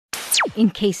in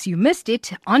case you missed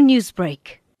it on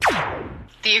Newsbreak.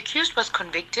 The accused was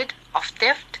convicted of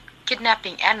theft,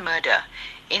 kidnapping and murder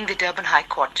in the Durban High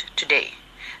Court today.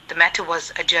 The matter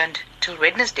was adjourned till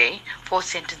Wednesday for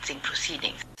sentencing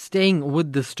proceedings. Staying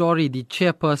with the story, the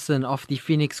chairperson of the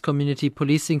Phoenix Community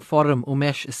Policing Forum,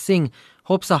 Umesh Singh,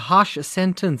 hopes a harsh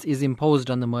sentence is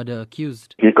imposed on the murder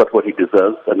accused. He got what he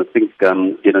deserves, and I think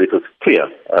it was clear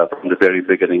from the very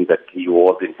beginning that he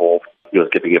was involved. He was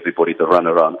giving everybody the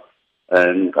runaround,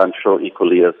 and I'm sure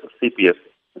equally as the CPF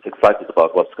is excited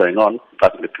about what's going on. I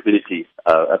think the community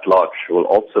at large will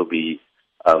also be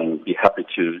happy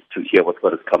to hear what's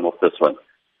going to come of this one.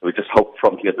 We just hope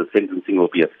from here the sentencing will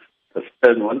be a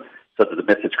stern one, so that the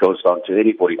message goes down to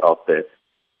anybody out there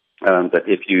that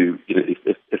if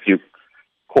you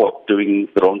caught doing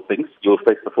the wrong things, you'll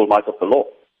face the full might of the law,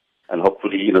 and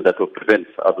hopefully that will prevent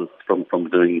others from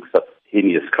doing such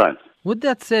heinous crimes. With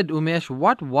that said, Umesh,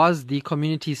 what was the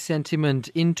community sentiment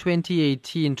in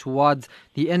 2018 towards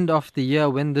the end of the year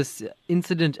when this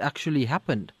incident actually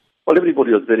happened? Well,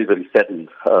 everybody was very, very saddened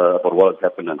about what had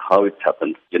happened and how it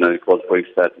happened. It was very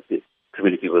sad. The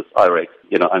community was irate.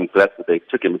 I'm glad that they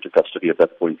took him into custody at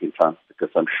that point in time, because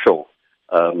I'm sure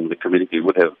the community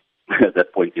would have, at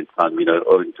that point in time,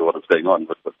 owing to what is going on,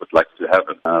 but would like to have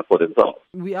him for themselves.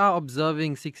 We are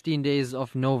observing 16 days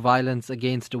of no violence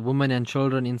against women and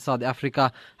children in South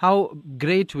Africa. How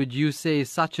great would you say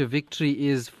such a victory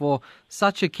is for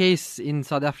such a case in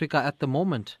South Africa at the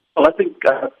moment? Well, I think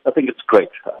it's great.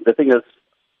 The thing is,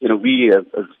 we as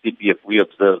CPF, we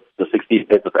observe the 16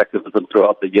 days of activism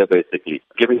throughout the year, basically.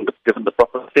 Given the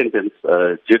proper sentence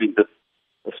during this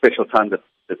special time that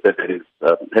is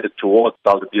headed towards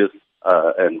child abuse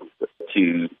and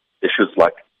to issues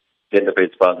like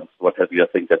gender-based violence, what have you, I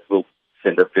think that will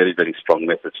send a very, very strong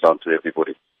message down to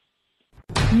everybody.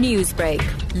 Newsbreak,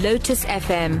 Lotus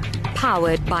FM,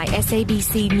 powered by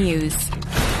SABC News.